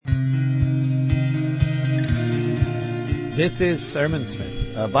This is Sermon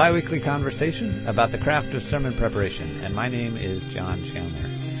Smith, a bi-weekly conversation about the craft of sermon preparation, and my name is John Chandler.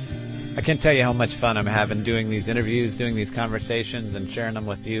 I can't tell you how much fun I'm having doing these interviews, doing these conversations, and sharing them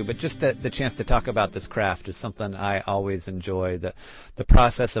with you, but just the chance to talk about this craft is something I always enjoy. The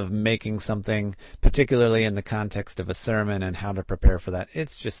process of making something, particularly in the context of a sermon and how to prepare for that,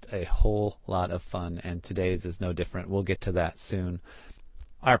 it's just a whole lot of fun, and today's is no different. We'll get to that soon.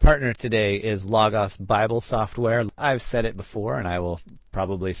 Our partner today is Logos Bible Software. I've said it before, and I will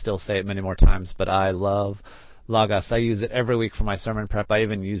probably still say it many more times, but I love Logos. I use it every week for my sermon prep. I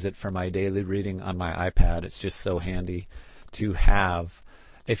even use it for my daily reading on my iPad. It's just so handy to have.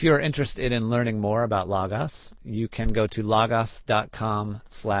 If you're interested in learning more about Logos, you can go to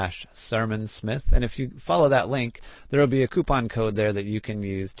logos.com/sermonsmith. And if you follow that link, there will be a coupon code there that you can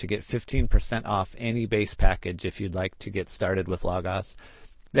use to get 15% off any base package if you'd like to get started with Logos.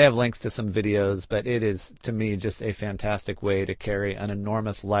 They have links to some videos, but it is, to me, just a fantastic way to carry an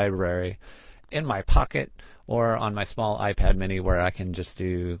enormous library in my pocket or on my small iPad mini where I can just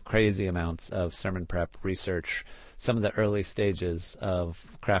do crazy amounts of sermon prep research, some of the early stages of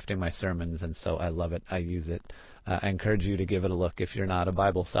crafting my sermons, and so I love it. I use it. I encourage you to give it a look if you're not a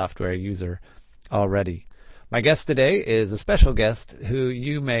Bible software user already. My guest today is a special guest who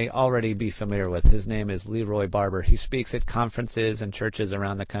you may already be familiar with. His name is Leroy Barber. He speaks at conferences and churches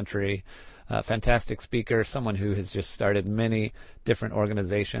around the country. Fantastic speaker, someone who has just started many different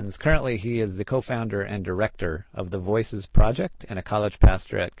organizations. Currently, he is the co-founder and director of the Voices Project and a college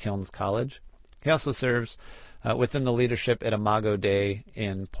pastor at Kilns College. He also serves within the leadership at Imago Dei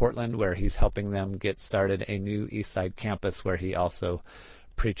in Portland, where he's helping them get started a new Eastside campus where he also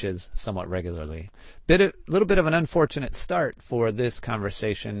preaches somewhat regularly. A little bit of an unfortunate start for this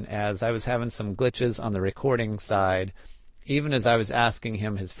conversation, as I was having some glitches on the recording side, even as I was asking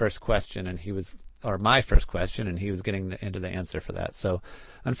him his first question, my first question, and he was getting into the answer for that. So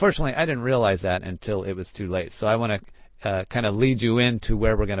unfortunately, I didn't realize that until it was too late. So I want to kind of lead you into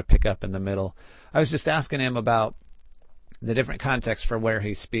where we're going to pick up in the middle. I was just asking him about the different contexts for where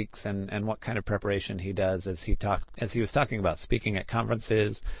he speaks and what kind of preparation he does as he was talking about speaking at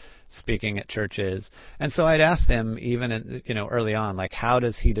conferences, speaking at churches. And so I'd asked him even early on, like, how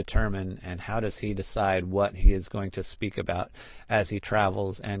does he determine and how does he decide what he is going to speak about as he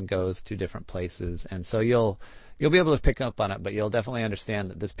travels and goes to different places. And so you'll be able to pick up on it, but you'll definitely understand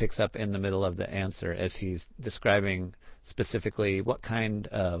that this picks up in the middle of the answer as he's describing specifically what kind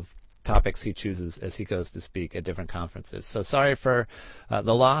of topics he chooses as he goes to speak at different conferences. So sorry for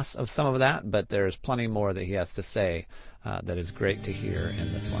the loss of some of that, but there's plenty more that he has to say that is great to hear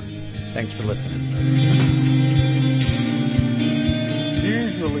in this one. Thanks for listening.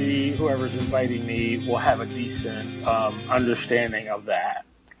 Usually, whoever's inviting me will have a decent understanding of that,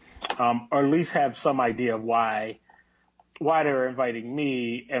 or at least have some idea of why they're inviting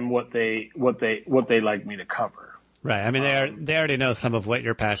me and what they like me to cover. Right. I mean, they already know some of what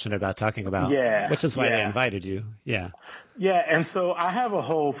you're passionate about talking about, which is why they invited you. Yeah. Yeah. And so I have a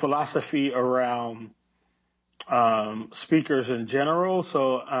whole philosophy around speakers in general.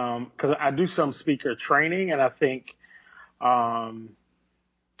 So, cause I do some speaker training, and I think all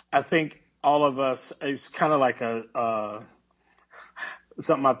of us, it's kind of like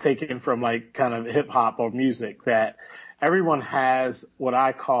something I've taken from like kind of hip hop or music, that everyone has what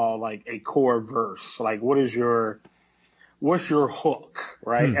I call like a core verse. Like, what's your hook,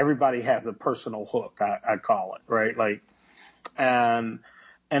 right? Everybody has a personal hook, I call it, right? Like, and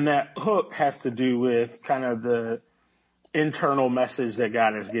that hook has to do with kind of the internal message that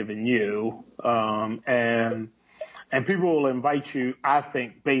God has given you. And people will invite you, I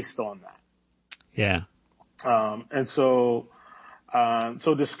think, based on that. Yeah. And so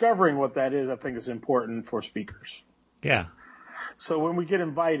discovering what that is, I think, is important for speakers. Yeah. So when we get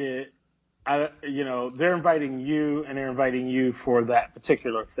invited, they're inviting you, and they're inviting you for that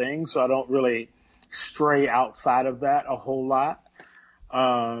particular thing. So I don't really stray outside of that a whole lot.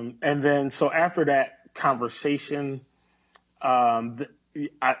 And then, so after that conversation, I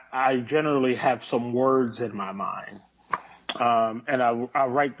generally have some words in my mind. And I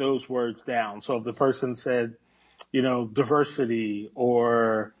write those words down. So if the person said, diversity,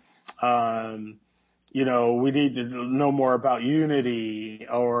 or, we need to know more about unity,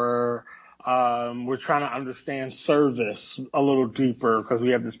 or we're trying to understand service a little deeper because we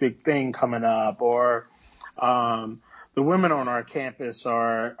have this big thing coming up, or the women on our campus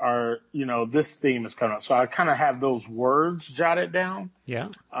are this theme is coming up. So I kind of have those words jotted down. Yeah.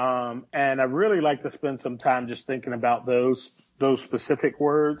 And I really like to spend some time just thinking about those specific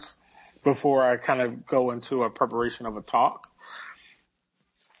words before I kind of go into a preparation of a talk.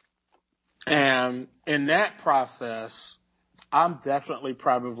 And in that process, I'm definitely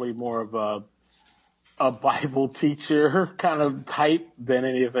probably more of a Bible teacher kind of type than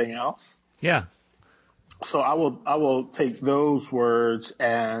anything else. Yeah. So I will take those words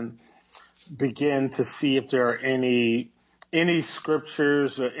and begin to see if there are any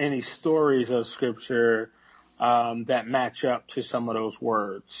scriptures or any stories of scripture that match up to some of those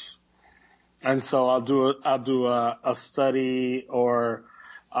words. And so I'll do a study or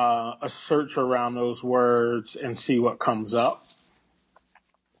a search around those words and see what comes up.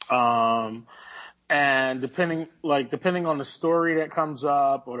 And depending on the story that comes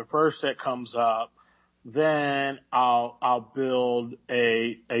up or the verse that comes up, then I'll build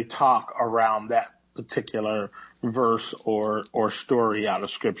a talk around that particular verse or story out of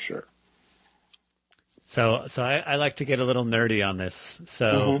scripture. So I like to get a little nerdy on this.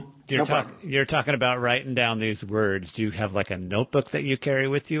 So you're talking about writing down these words. Do you have like a notebook that you carry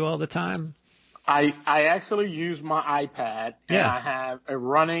with you all the time? I actually use my iPad, and I have a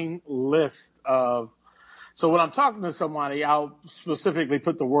running list of. So when I'm talking to somebody, I'll specifically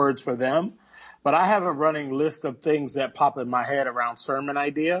put the words for them, but I have a running list of things that pop in my head around sermon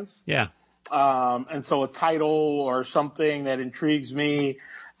ideas. Yeah. And so a title or something that intrigues me,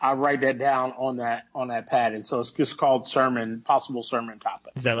 I write that down on that pad. And so it's just called possible sermon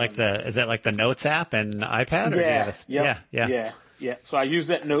topics. Is that like the Notes app and iPad? Yeah. So I use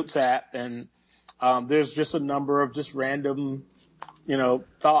that Notes app, and there's just a number of just random,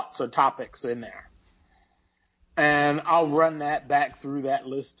 thoughts or topics in there. And I'll run that back through that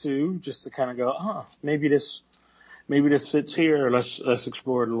list too, just to kind of go, maybe this fits here. Let's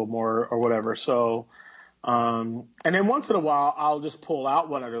explore it a little more or whatever. So, and then once in a while, I'll just pull out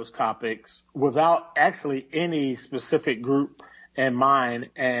one of those topics without actually any specific group in mind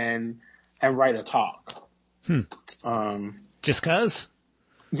and write a talk. Just 'cause?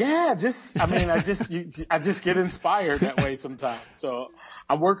 Yeah, I just get inspired that way sometimes. So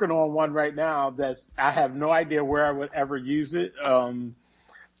I'm working on one right now I have no idea where I would ever use it.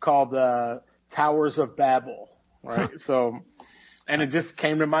 Called Towers of Babel. Right. So, and it just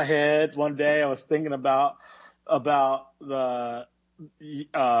came to my head one day. I was thinking about the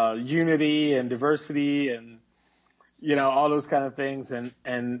unity and diversity and, all those kind of things.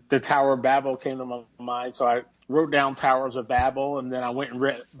 And the Tower of Babel came to my mind. So I wrote down Towers of Babel, and then I went and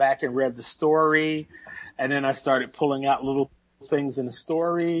read the story. And then I started pulling out little things in the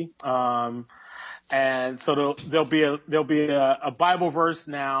story. And so there'll be a Bible verse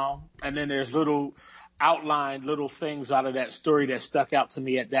now, and then there's outlined little things out of that story that stuck out to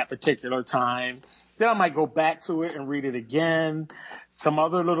me at that particular time. Then I might go back to it and read it again. Some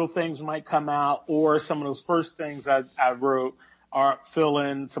other little things might come out, or some of those first things I wrote are fill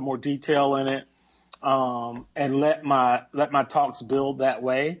in some more detail in it, and let my talks build that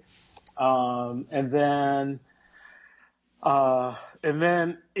way. And then I'll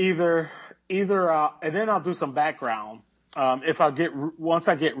do some background. Once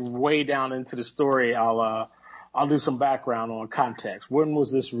I get way down into the story, I'll do some background on context. When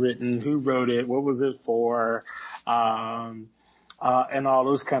was this written? Who wrote it? What was it for? And all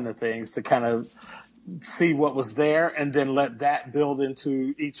those kind of things to kind of see what was there, and then let that build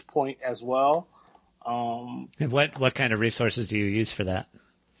into each point as well. And what kind of resources do you use for that?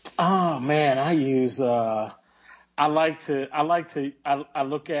 Oh man, I use. I look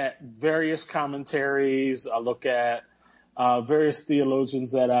at various commentaries. I look at various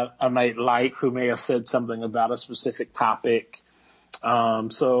theologians that I might like who may have said something about a specific topic.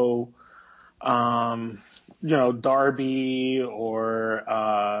 Darby or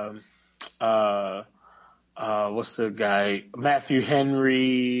what's the guy? Matthew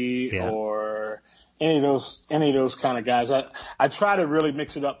Henry or any of those kind of guys. I try to really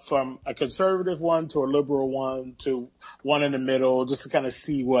mix it up from a conservative one to a liberal one to one in the middle, just to kind of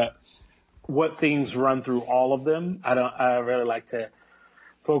see what themes run through all of them. I really like to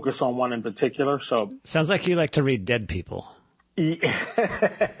focus on one in particular. So sounds like you like to read dead people. Yeah.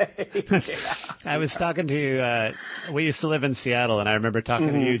 I was talking to we used to live in Seattle, and I remember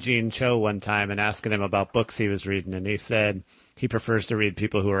talking to Eugene Cho one time and asking him about books he was reading, and he said he prefers to read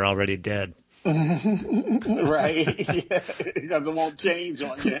people who are already dead. Right. Because it won't change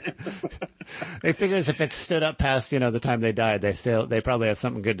on you. He figures if it stood up past, the time they died, they probably have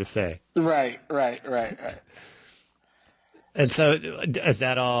something good to say. Right. And so is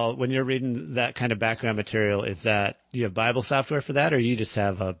that all, when you're reading that kind of background material, is that you have Bible software for that, or you just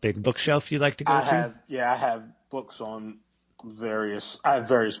have a big bookshelf you like to go to? I have books on various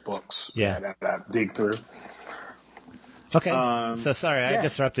books that I dig through. Okay. So sorry, I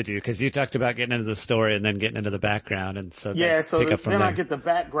disrupted you because you talked about getting into the story and then getting into the background. And so then pick up from there. I get the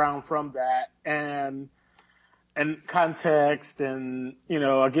background from that. And and context, and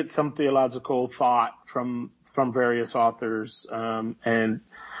I get some theological thought from various authors, and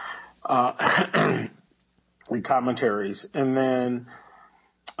the commentaries, and then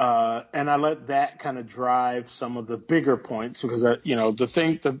and I let that kind of drive some of the bigger points, because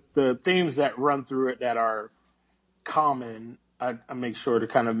the themes that run through it that are common, I make sure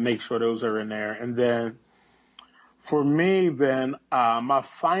those are in there. And then for me, then my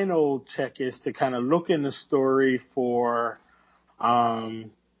final check is to kind of look in the story for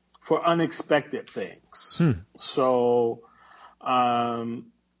unexpected things. So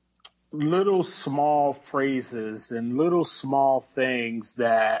little small phrases and little small things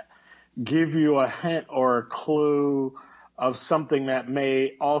that give you a hint or a clue of something that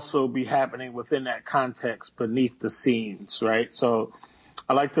may also be happening within that context beneath the scenes, right? So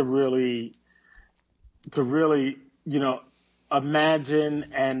I like to really, imagine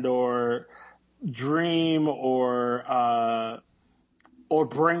and or dream or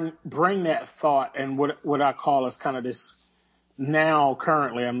bring that thought, and what I call is kind of this. Now,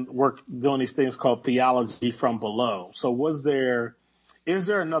 currently, I'm doing these things called theology from below. So is there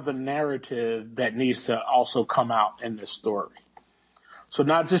another narrative that needs to also come out in this story? So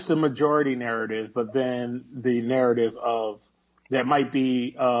not just the majority narrative, but then the narrative that might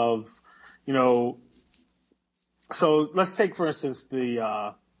be of, so let's take, for instance,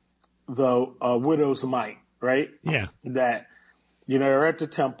 the widow's mite, right? Yeah. That, they're at the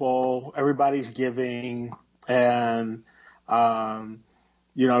temple, everybody's giving, and the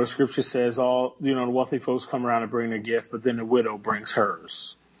scripture says all, the wealthy folks come around and bring their gift, but then the widow brings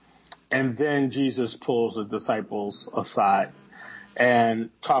hers. And then Jesus pulls the disciples aside and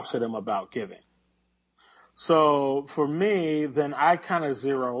talks to them about giving. So for me, then I kind of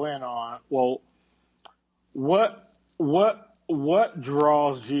zero in on, well, what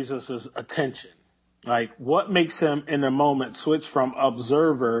draws Jesus's attention? Like, what makes him in the moment switch from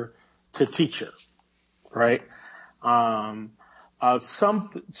observer to teacher, right?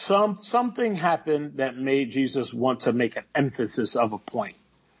 Something happened that made Jesus want to make an emphasis of a point.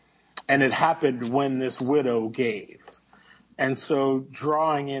 And it happened when this widow gave. And so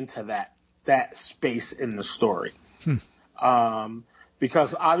drawing into that space in the story.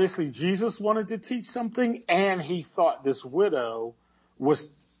 Because obviously Jesus wanted to teach something, and he thought this widow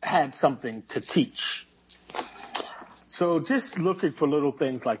had something to teach. So just looking for little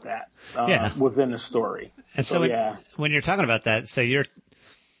things like that within the story. And so when you're talking about that, so you're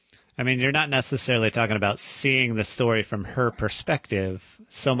not necessarily talking about seeing the story from her perspective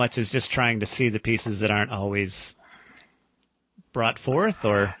so much as just trying to see the pieces that aren't always brought forth,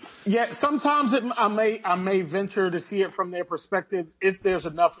 or? Yeah, sometimes I may venture to see it from their perspective if there's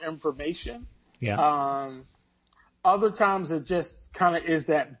enough information. Yeah. Other times it just kind of is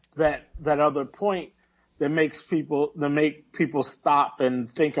that other point that make people stop and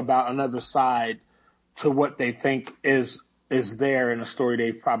think about another side to what they think is there in a story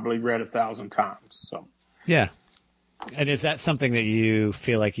they've probably read 1,000 times. So yeah. And is that something that you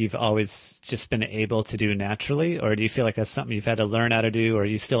feel like you've always just been able to do naturally, or do you feel like that's something you've had to learn how to do, or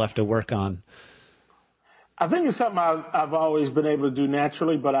you still have to work on? I think it's something I've always been able to do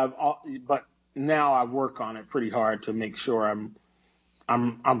naturally, but now I work on it pretty hard to make sure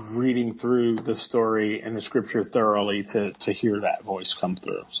I'm reading through the story and the scripture thoroughly to hear that voice come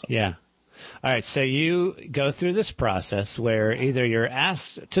through. So. Yeah. All right. So you go through this process where either you're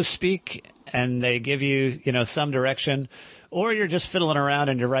asked to speak and they give you, some direction, or you're just fiddling around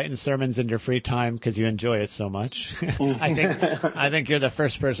and you're writing sermons in your free time because you enjoy it so much. I think you're the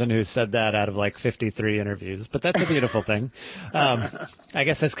first person who said that out of like 53 interviews, but that's a beautiful thing. I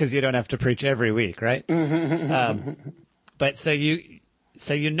guess that's because you don't have to preach every week, right? But so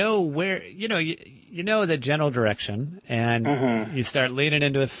you know where, you know the general direction, and you start leaning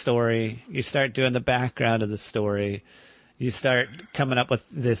into a story. You start doing the background of the story. You start coming up with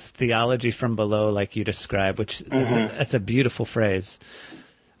this theology from below, like you described, which that's a beautiful phrase.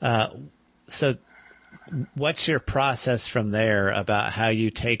 So what's your process from there about how you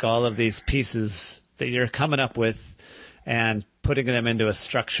take all of these pieces that you're coming up with and putting them into a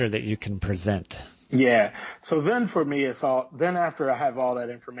structure that you can present? Yeah. So then for me, then after I have all that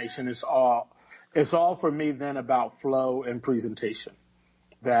information, it's all for me then about flow and presentation.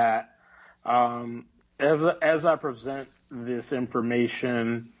 That, as I present this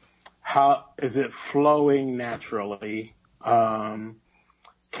information, how is it flowing naturally? Can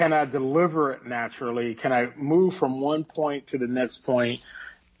I deliver it naturally? Can I move from one point to the next point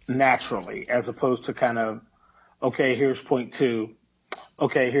naturally, as opposed to kind of, okay, here's point 2.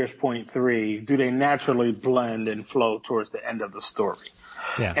 okay, here's point 3. Do they naturally blend and flow towards the end of the story?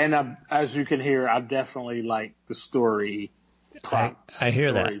 Yeah. And as you can hear, I definitely like the story prompt. I hear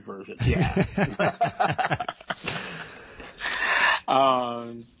story that. Version. Yeah.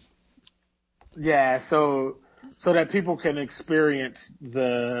 Yeah. So that people can experience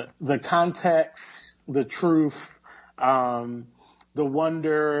the context, the truth, the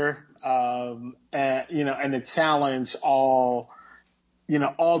wonder, and the challenge all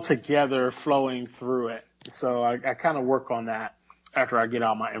together flowing through it. So I kind of work on that after I get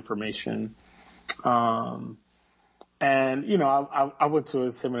all my information. And, I went to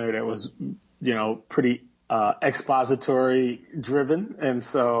a seminary that was, pretty, expository driven. And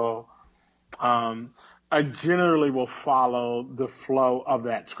so, I generally will follow the flow of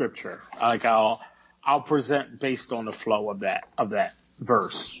that scripture. Like I'll present based on the flow of that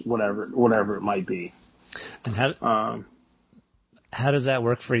verse, whatever it might be. And how does that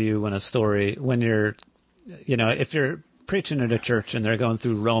work for you when you're, if you're preaching at a church and they're going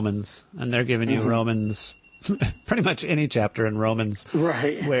through Romans and they're giving you Romans, pretty much any chapter in Romans,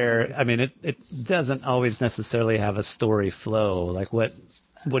 right? Where, I mean, it doesn't always necessarily have a story flow. Like what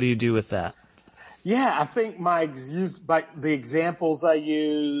do you do with that? Yeah, I think the examples I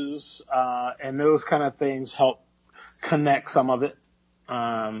use, and those kind of things help connect some of it.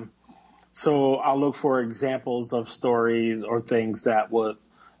 So I'll look for examples of stories or things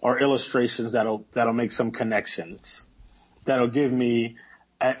or illustrations that'll make some connections. That'll give me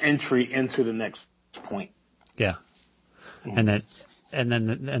an entry into the next point. Yeah. And then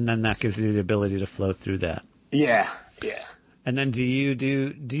that gives you the ability to flow through that. Yeah. Yeah. And then do you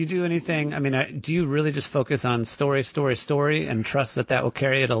do anything? I mean, do you really just focus on story, and trust that will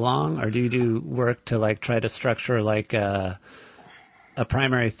carry it along? Or do you do work to like try to structure like a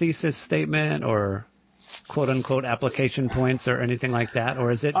primary thesis statement or quote unquote application points or anything like that? Or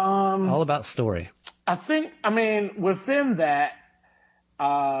is it all about story? Within that,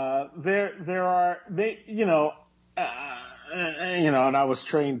 and I was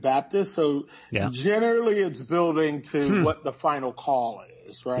trained Baptist, so generally it's building to what the final call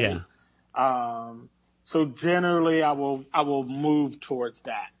is, right? Yeah. So generally I will move towards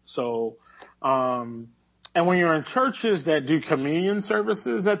that. So, and when you're in churches that do communion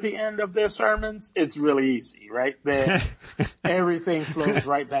services at the end of their sermons, it's really easy, right? Everything flows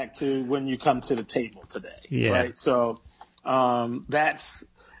right back to when you come to the table today, right? So, that's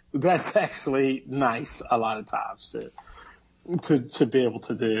actually nice a lot of times to be able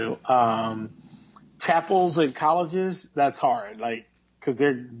to do. Chapels at colleges, that's hard, cause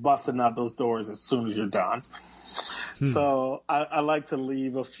they're busting out those doors as soon as you're done. So I like to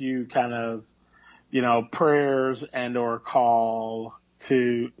leave a few kind of, prayers and or call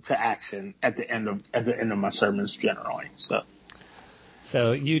to action at the end of my sermons generally.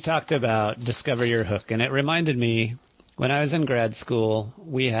 So you talked about discover your hook, and it reminded me when I was in grad school,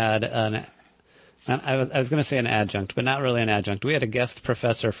 we had I was going to say an adjunct, but not really an adjunct. We had a guest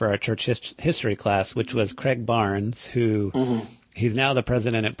professor for our church history class, which was Craig Barnes, who he's now the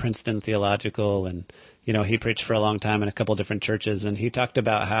president at Princeton Theological, and he preached for a long time in a couple different churches, and he talked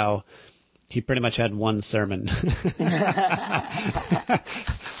about how he pretty much had one sermon, and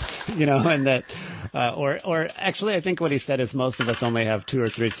that, or actually, I think what he said is most of us only have 2 or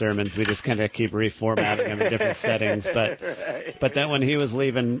 3 sermons. We just kind of keep reformatting them in different settings. But then when he was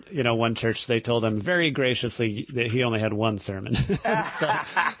leaving, one church, they told him very graciously that he only had one sermon.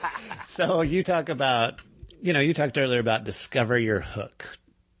 So you talk about, you talked earlier about discover your hook.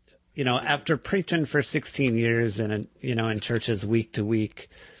 After preaching for 16 years in churches week to week,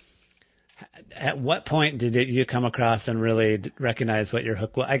 at what point did you come across and really recognize what your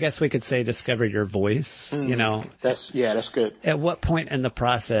hook was? I guess we could say discover your voice, That's good. At what point in the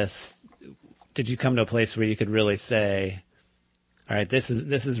process did you come to a place where you could really say, all right, this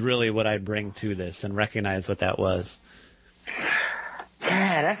is really what I bring to this, and recognize what that was?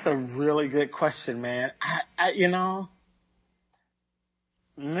 Yeah, that's a really good question, man.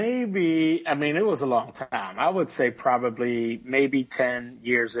 Maybe, it was a long time. I would say probably maybe 10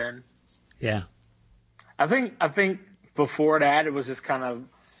 years in. Yeah. I think before that, it was just kind of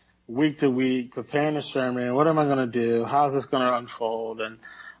week to week, preparing a sermon. What am I going to do? How's this going to unfold? And,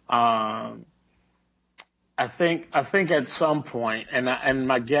 I think at some point, and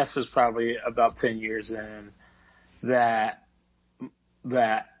my guess is probably about 10 years in, that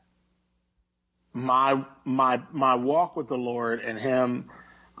my walk with the Lord and Him,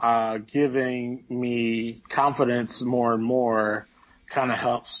 giving me confidence more and more kind of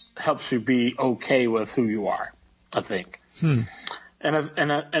helps you be okay with who you are, I think. And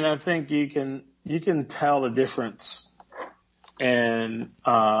I think you can tell the difference And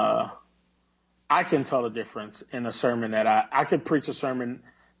I can tell the difference in a sermon that I could preach a sermon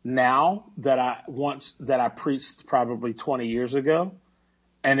now that I preached probably 20 years ago,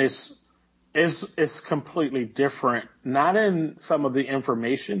 and it's completely different, not in some of the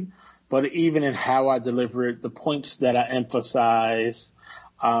information, but even in how I deliver it, the points that I emphasize,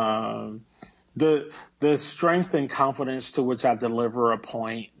 the strength and confidence to which I deliver a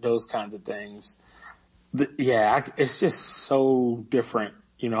point, those kinds of things. It's just so different,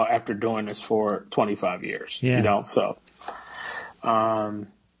 after doing this for 25 years, so.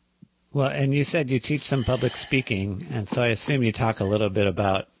 Well, and you said you teach some public speaking, and so I assume you talk a little bit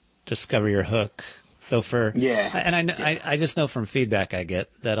about discover your hook. So I just know from feedback I get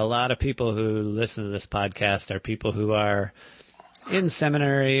that a lot of people who listen to this podcast are people who are in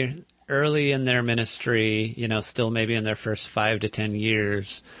seminary, early in their ministry, still maybe in their first 5 to 10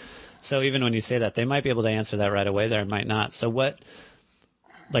 years. So even when you say that, they might be able to answer that right away. They might not. So what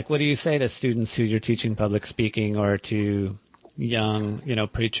do you say to students who you're teaching public speaking, or to young,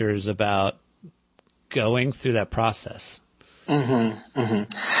 preachers about going through that process? Mm-hmm, mm-hmm.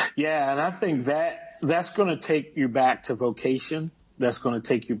 Yeah, and I think that's going to take you back to vocation. That's going to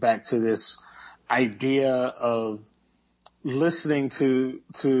take you back to this idea of listening to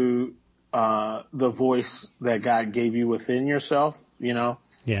the voice that God gave you within yourself, Yeah.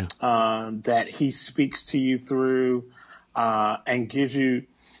 That he speaks to you through, and gives you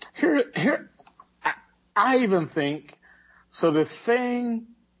here. I even think, so the thing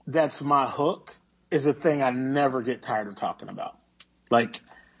that's my hook is a thing I never get tired of talking about. Like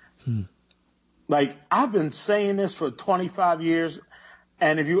I've been saying this for 25 years,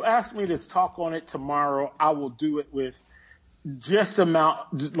 and if you ask me to talk on it tomorrow, I will do it with just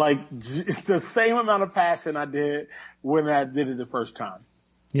the same amount of passion I did when I did it the first time.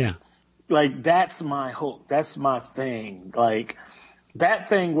 Yeah. That's my hook. That's my thing. That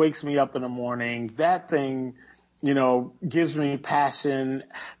thing wakes me up in the morning. That thing, gives me passion.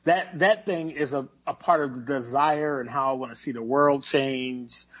 That thing is a part of the desire and how I want to see the world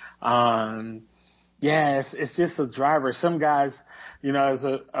change. It's just a driver. Some guys, as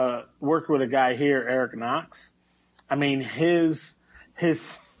working with a guy here, Eric Knox, I mean, his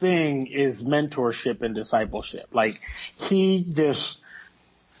thing is mentorship and discipleship.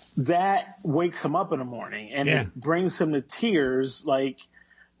 That wakes him up in the morning, and it brings him to tears.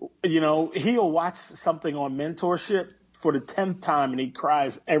 He'll watch something on mentorship for the 10th time and he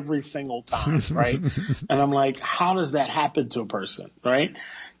cries every single time, right? And I'm like, how does that happen to a person, right?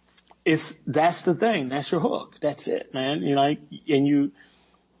 That's the thing. That's your hook. That's it, man.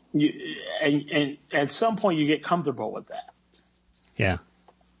 And at some point you get comfortable with that. Yeah.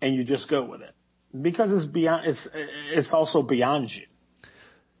 And you just go with it because it's also beyond you.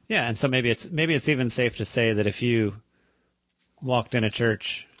 Yeah. And so maybe it's even safe to say that if you walked in a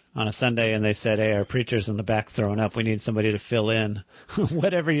church on a Sunday and they said, hey, our preacher's in the back throwing up, we need somebody to fill in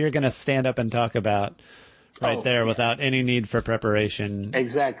whatever you're going to stand up and talk about without any need for preparation.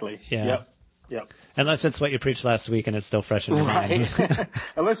 Exactly. Yeah. Yep. Unless it's what you preached last week and it's still fresh in your mind.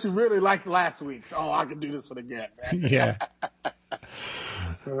 Unless you really liked last week's. Oh, I can do this one again, man. Yeah.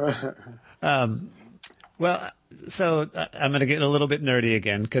 Well, so I'm going to get a little bit nerdy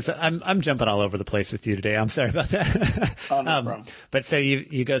again because I'm jumping all over the place with you today. I'm sorry about that. Oh, no problem. But so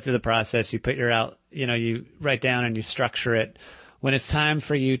you go through the process, you put you write down and you structure it. When it's time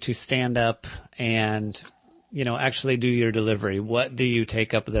for you to stand up and, actually do your delivery, what do you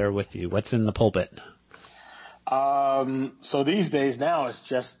take up there with you? What's in the pulpit? So these days now it's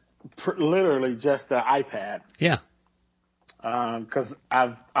just literally just the iPad. Yeah. Cause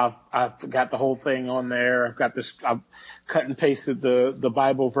I've got the whole thing on there. I've cut and pasted the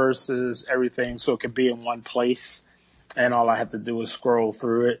Bible verses, everything, so it can be in one place. And all I have to do is scroll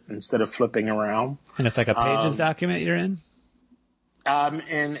through it instead of flipping around. And it's like a Pages document you're in? I'm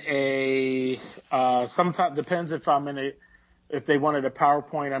in sometimes depends if if they wanted a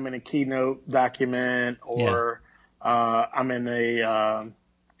PowerPoint, I'm in a Keynote document, or, I'm in a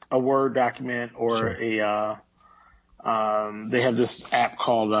Word document, or they have this app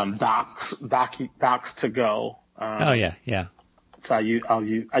called Docs to Go. Yeah. So I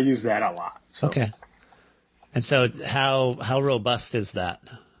use that a lot. So. Okay. And so how robust is that?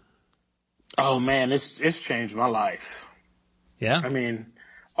 Oh man, it's changed my life. Yeah. I mean,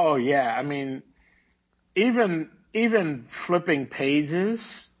 oh yeah. I mean, even flipping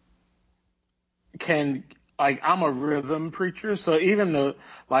pages I'm a rhythm preacher, so even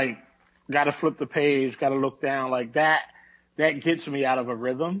got to flip the page, got to look down like that gets me out of a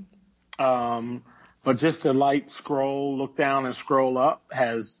rhythm. But just to light scroll, look down and scroll up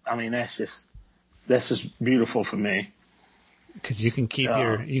that's just beautiful for me. because you can keep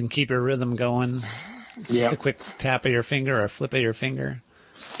your rhythm going. Just a quick tap of your finger or a flip of your finger.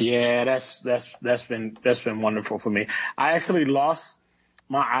 Yeah, that's been wonderful for me. I actually lost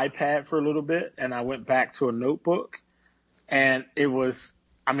my iPad for a little bit, and I went back to a notebook, and it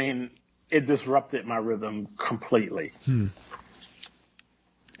disrupted my rhythm completely.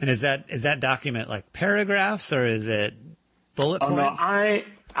 And is that document like paragraphs, or is it bullet points? No,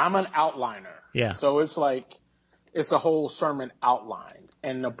 I'm an outliner. Yeah. So it's a whole sermon outline,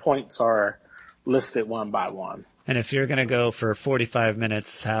 and the points are listed one by one. And if you're going to go for 45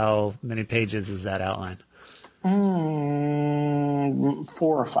 minutes, how many pages is that outline? 4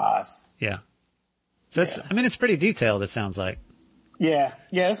 or 5. Yeah. So it's pretty detailed, it sounds like. Yeah,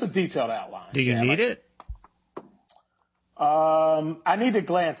 it's a detailed outline. Do you need it? I need to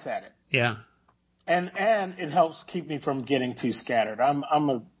glance at it. Yeah. And it helps keep me from getting too scattered. I'm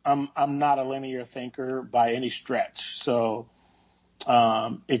not a linear thinker by any stretch. So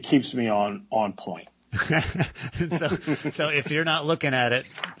it keeps me on point. So if you're not looking at it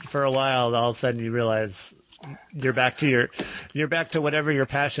for a while, all of a sudden you realize you're back to whatever your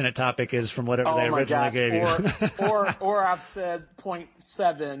passionate topic is from whatever they originally gave you. or I've said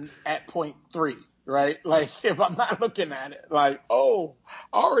 0.7 at 0.3, right? Like if I'm not looking at it, like, oh,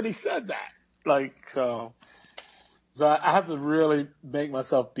 I already said that. Like, so I have to really make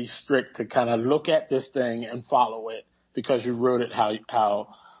myself be strict to kind of look at this thing and follow it, because you wrote it how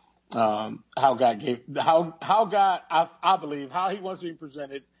God gave, how God, I believe how he wants to be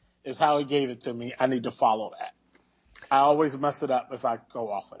presented is how he gave it to me. I need to follow that. I always mess it up if I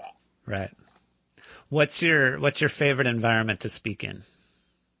go off of that. Right. What's your favorite environment to speak in?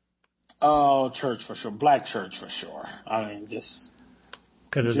 Oh, church for sure. Black church for sure. I mean, just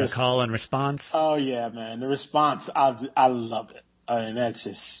because of the call and response. Oh yeah, man. The response, I love it. I mean,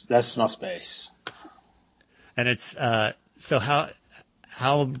 that's my space. And it's, so how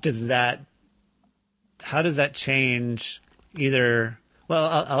does that change either? Well,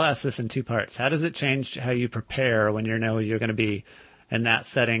 I'll ask this in two parts. How does it change how you prepare when you know you're going to be in that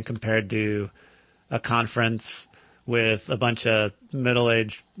setting compared to a conference with a bunch of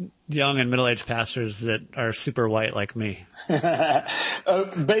young and middle-aged pastors that are super white like me?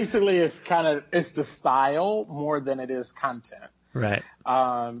 Basically, it's the style more than it is content. Right.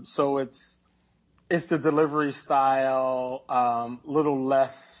 So it's the delivery style, little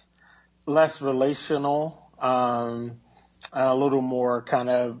less relational, a little more kind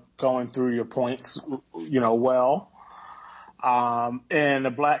of going through your points, well. In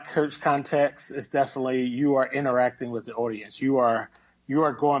the Black church context, it's definitely you are interacting with the audience. You are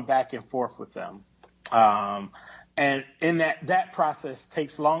going back and forth with them. And in that process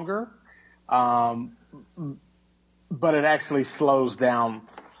takes longer, but it actually slows down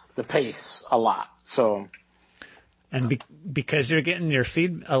the pace a lot. So, and because you're getting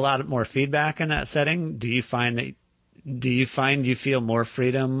a lot more feedback in that setting, do you find you feel more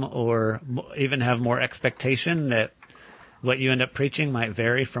freedom or even have more expectation that what you end up preaching might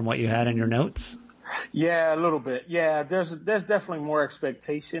vary from what you had in your notes? Yeah, a little bit. Yeah, there's definitely more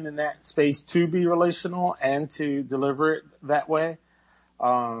expectation in that space to be relational and to deliver it that way.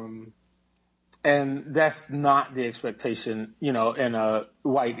 And that's not the expectation, in a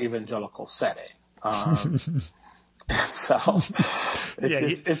white evangelical setting. So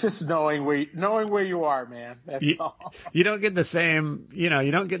it's just knowing where you are, man. That's all. You don't get the same,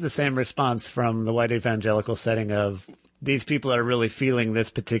 response from the white evangelical setting of these people are really feeling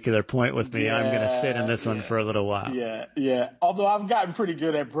this particular point with me. Yeah, I'm going to sit in this one for a little while. Yeah. Yeah. Although I've gotten pretty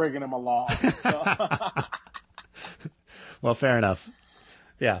good at bringing them along. So. Well, fair enough.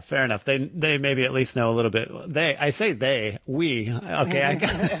 Yeah, fair enough. They maybe at least know a little bit. We. Okay.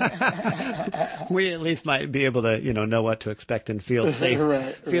 We at least might be able to, know what to expect and feel safe.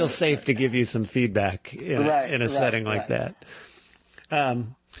 Safe to give you some feedback in a setting like that.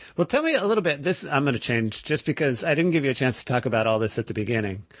 Well, tell me a little bit. I'm going to change just because I didn't give you a chance to talk about all this at the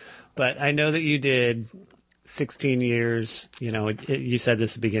beginning, but I know that you did 16 years, you said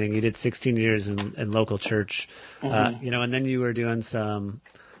this at the beginning, you did 16 years in local church, and then you were doing some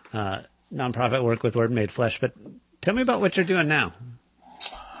nonprofit work with Word Made Flesh. But tell me about what you're doing now.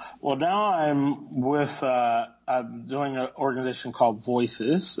 Well, now I'm doing an organization called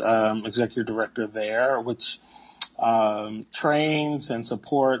Voices, executive director there, which trains and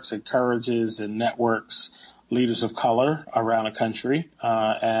supports, encourages, and networks leaders of color around the country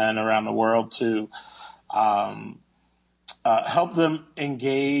and around the world to help them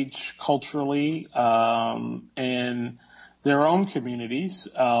engage culturally in their own communities,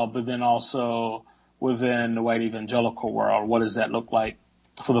 but then also within the white evangelical world. What does that look like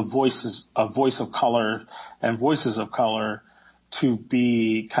for the voice of color and voices of color to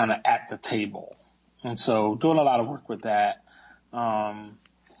be kind of at the table. And so doing a lot of work with that,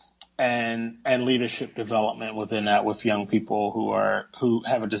 and leadership development within that with young people who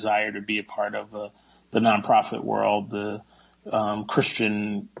have a desire to be a part of the nonprofit world, the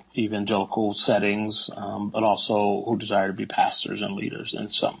Christian evangelical settings, but also who desire to be pastors and leaders in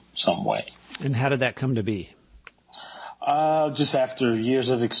some way. And how did that come to be? Just after years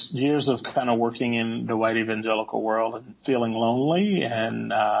of kind of working in the white evangelical world and feeling lonely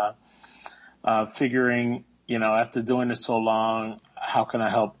and figuring, after doing this so long, how can I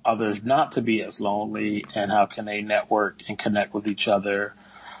help others not to be as lonely, and how can they network and connect with each other,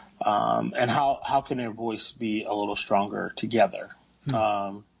 and how can their voice be a little stronger together?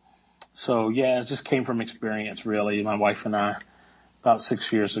 So it just came from experience, really. My wife and I, about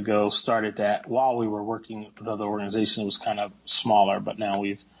 6 years ago, started that while we were working with other organizations. It was kind of smaller, but now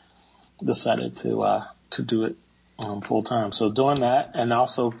we've decided to do it full time. So doing that, and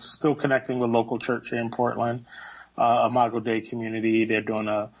also still connecting with local church here in Portland, Imago Dei community. They're doing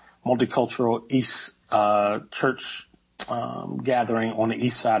a multicultural East church gathering on the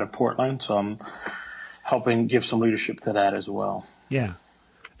east side of Portland. So I'm helping give some leadership to that as well. Yeah.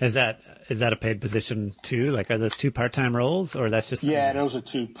 Is that a paid position too? Like, are those 2 part-time roles, or that's just? Yeah, those are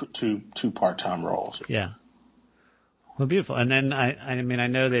two part-time roles. Yeah. Well, beautiful. And then I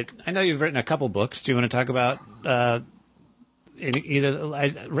know you've written a couple books. Do you want to talk about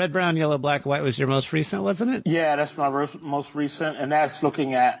either Red, Brown, Yellow, Black, White was your most recent, wasn't it? Yeah, that's my most recent, and that's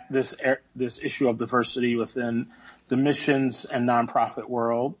looking at this issue of diversity within the missions and nonprofit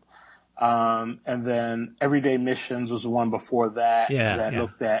world. And then Everyday Missions was the one before that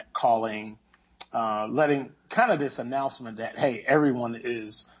looked at calling, letting kind of this announcement that, hey, everyone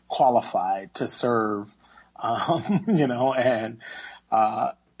is qualified to serve, and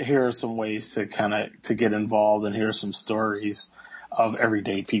here are some ways to get involved, and here are some stories of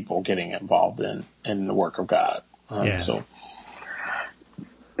everyday people getting involved in the work of God.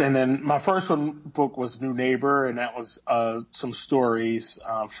 And then my first book was New Neighbor, and that was some stories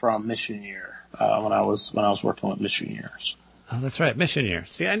from Mission Year when I was working with Mission Years. Oh, that's right, Mission Year.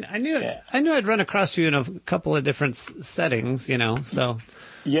 See, I knew I'd run across you in a couple of different settings, so.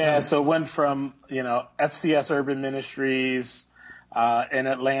 Yeah, so it went from FCS Urban Ministries in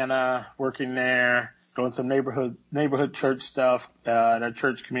Atlanta, working there, doing some neighborhood church stuff, at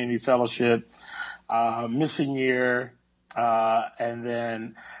Church Community Fellowship, Mission Year. And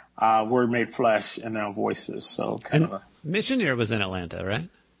then Word Made Flesh, and now Voices. So Mission Year was in Atlanta, right?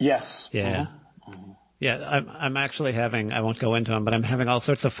 Yes. Yeah. Mm-hmm. Yeah, I'm actually having, I won't go into them, but I'm having all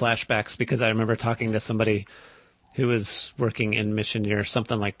sorts of flashbacks because I remember talking to somebody who was working in Mission Year,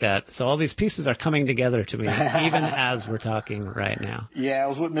 something like that. So all these pieces are coming together to me, even as we're talking right now. Yeah, I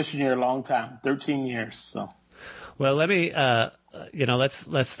was with Mission Year a long time, 13 years. So. Well, let me,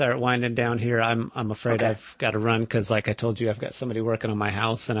 let's start winding down here. I'm afraid I've got to run because, like I told you, I've got somebody working on my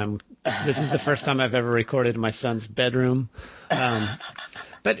house, and this is the first time I've ever recorded in my son's bedroom.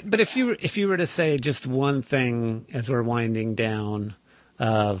 But if you were to say just one thing as we're winding down,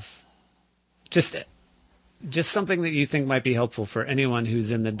 of just something that you think might be helpful for anyone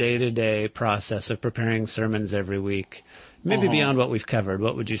who's in the day-to-day process of preparing sermons every week, maybe beyond what we've covered,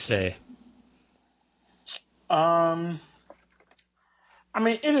 what would you say?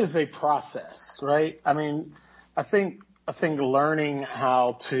 It is a process, right? I think learning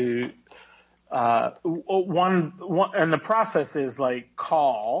how to, one, and the process is like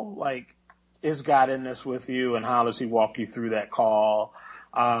call, like, is God in this with you, and how does he walk you through that call?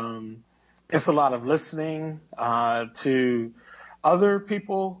 It's a lot of listening, to other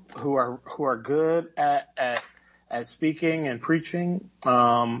people who are good at speaking and preaching.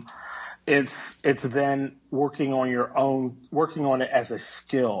 It's then working on it as a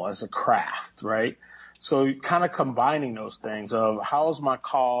skill, as a craft, right? So kind of combining those things of how's my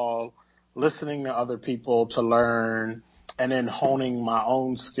call, listening to other people to learn, and then honing my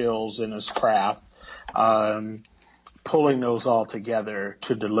own skills in this craft, pulling those all together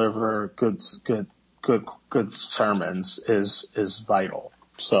to deliver good sermons is vital.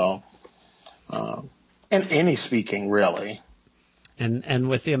 So, and any speaking really. And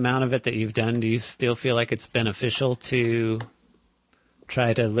with the amount of it that you've done, do you still feel like it's beneficial to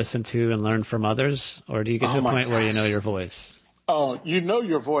try to listen to and learn from others? Or do you get to a point where you know your voice? Oh, you know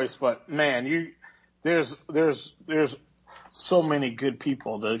your voice, but man, there's so many good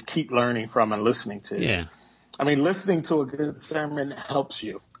people to keep learning from and listening to. Yeah. Listening to a good sermon helps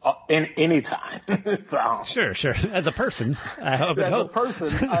you in any time. So, sure. As a person, I hope it helps. As a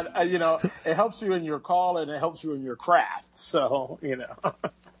person, it helps you in your call and it helps you in your craft. So,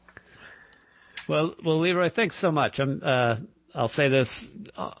 Well, Leroy, thanks so much. I'll say this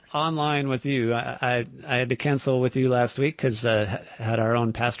online with you. I had to cancel with you last week because had our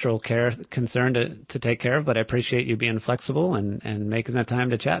own pastoral care concern to take care of, but I appreciate you being flexible and making the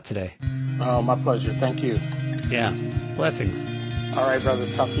time to chat today. Oh, my pleasure. Thank you. Yeah. Blessings. All right, brother.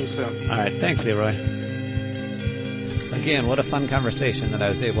 Talk to you soon. All right. Thanks, Leroy. Again, what a fun conversation that I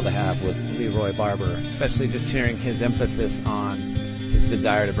was able to have with Leroy Barber, especially just hearing his emphasis on his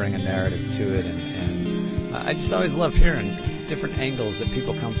desire to bring a narrative to it. And I just always love hearing different angles that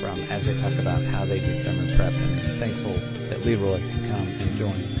people come from as they talk about how they do sermon prep, and thankful that Leroy could come and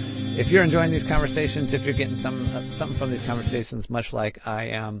join. If you're enjoying these conversations, if you're getting something from these conversations, much like I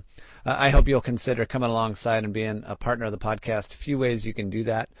am, I hope you'll consider coming alongside and being a partner of the podcast. A few ways you can do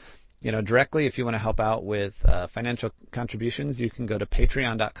that. Directly, if you want to help out with financial contributions, you can go to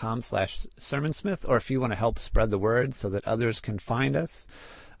patreon.com/sermonsmith, or if you want to help spread the word so that others can find us,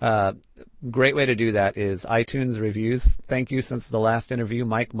 great way to do that is iTunes reviews. Thank you. Since the last interview,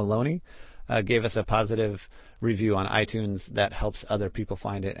 Mike Maloney gave us a positive review on iTunes that helps other people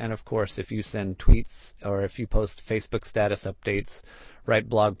find it. And of course, if you send tweets or if you post Facebook status updates, write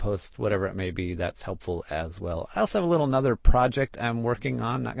blog posts, whatever it may be, that's helpful as well. I also have another project I'm working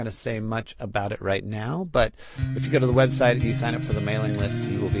on. Not going to say much about it right now, but if you go to the website, if you sign up for the mailing list,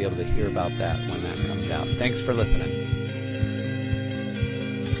 you will be able to hear about that when that comes out. Thanks for listening.